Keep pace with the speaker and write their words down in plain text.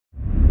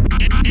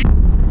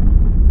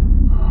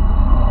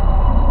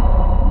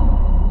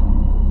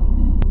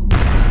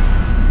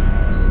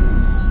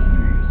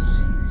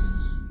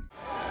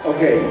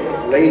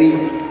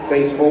Ladies,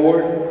 face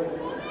forward.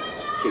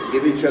 Okay,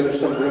 give each other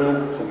some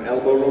room, some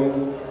elbow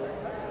room.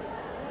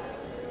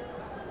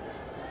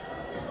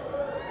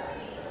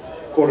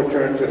 Quarter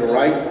turn to the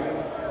right.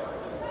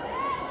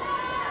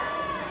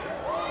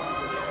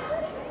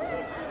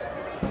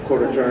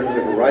 Quarter turn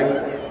to the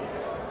right.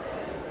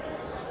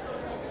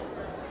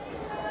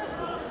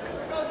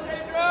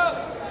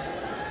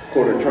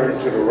 Quarter turn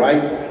to the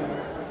right.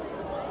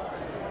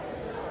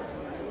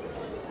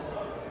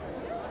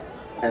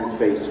 And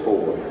face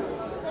forward.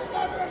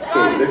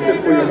 Okay, listen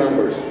for your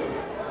numbers.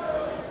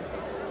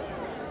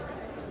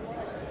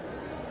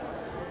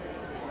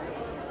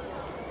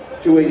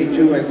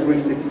 .282 and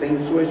 316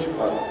 switch,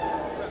 up.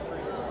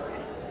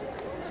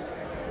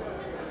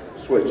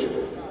 Switch.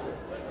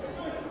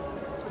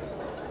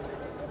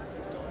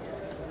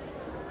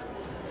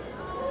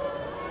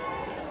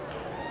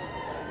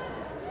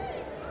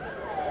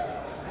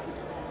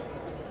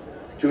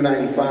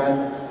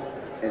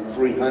 .295 and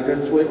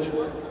 300 switch.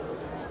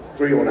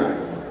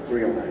 309,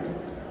 309.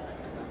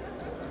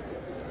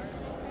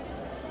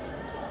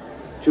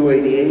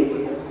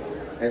 288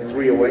 and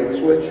 308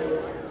 switch.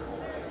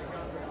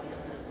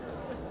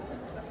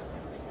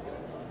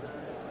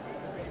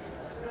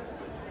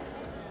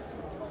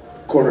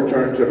 Quarter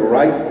turn to the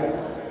right.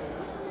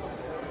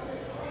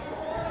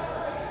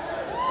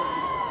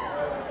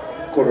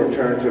 Quarter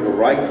turn to the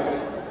right.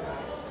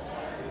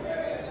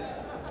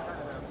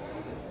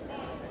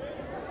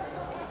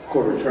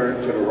 Quarter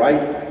turn to the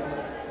right.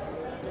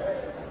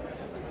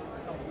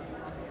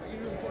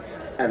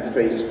 And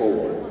face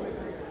forward.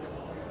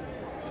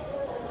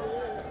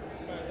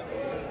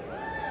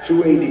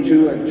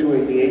 282 and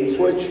 288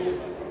 switch.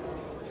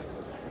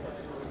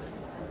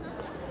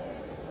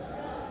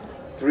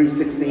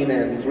 316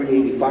 and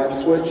 385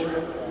 switch.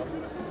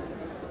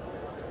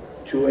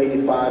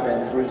 285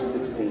 and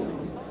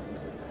 316.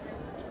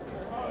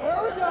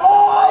 Oh,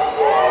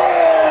 yeah!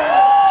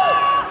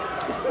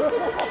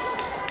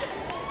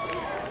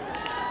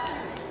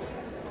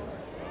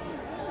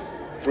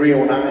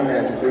 309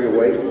 and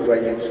 308,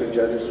 right next to each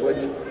other,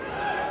 switch.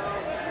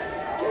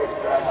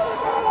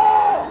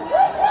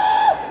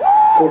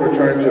 Quarter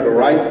turn to the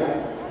right.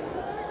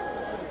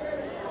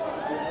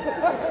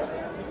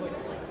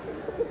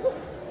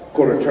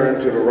 Quarter turn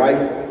to the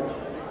right.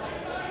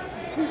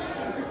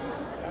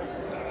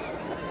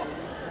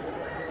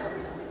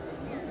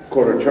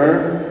 Quarter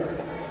turn.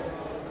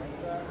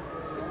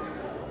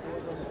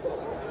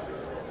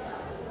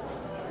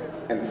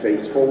 And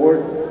face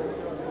forward.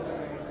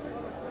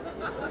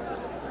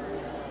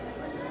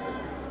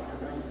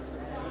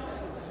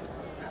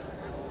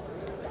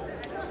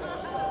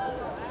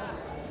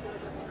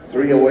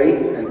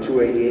 .308 and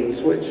 288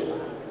 switch.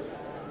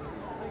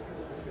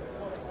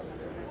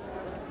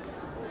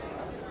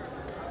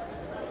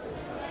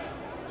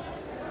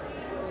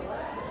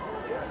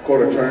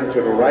 Quarter turn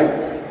to the right.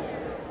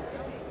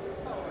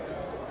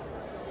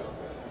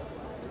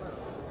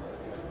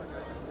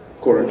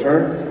 Quarter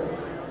turn.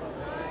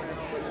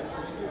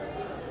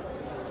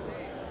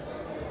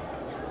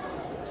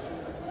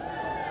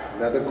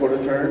 Another quarter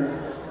turn.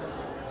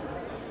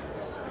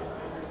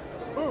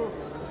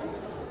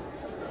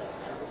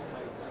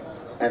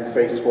 And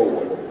face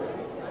forward.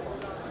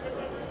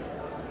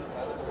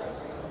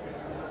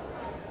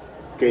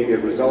 Okay, the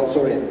results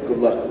are in. Good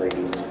luck,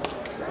 ladies.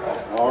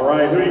 All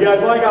right, who do you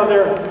guys like out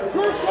there?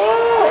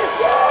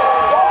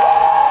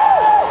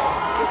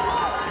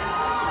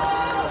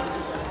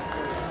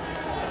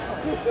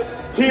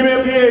 Team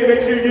MPA,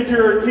 make sure you get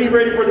your team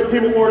ready for the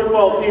team award as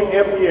well, Team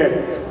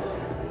MPA.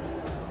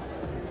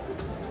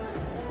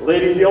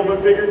 Ladies, the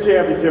Open Figure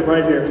Championship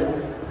right here.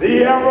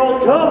 The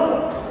Emerald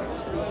Cup.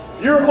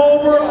 Your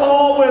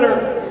overall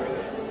winner.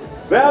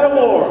 That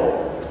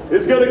award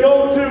is going to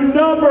go to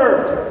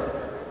number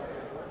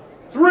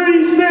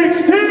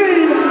 316,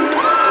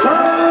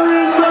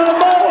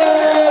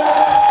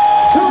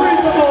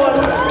 Teresa Mullen,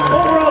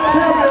 overall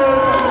champion.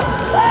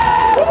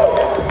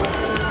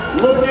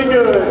 Looking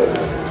good.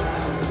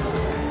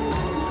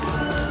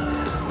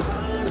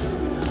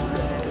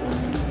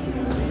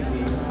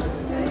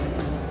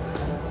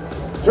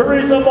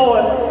 Teresa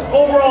Mullen,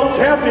 overall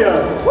champion.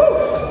 Woo.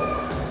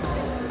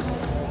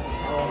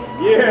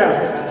 Yeah.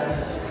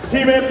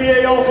 Team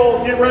MPA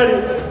also, get ready.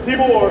 Team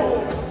award.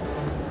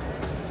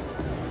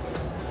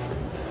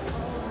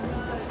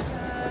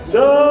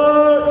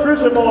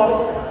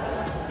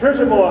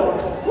 Trisha Moore.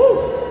 Woo.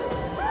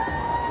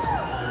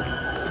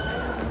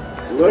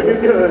 Looking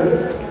good.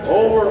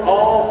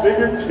 Overall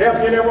figure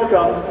champion Emerald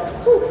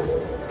Cup. Woo.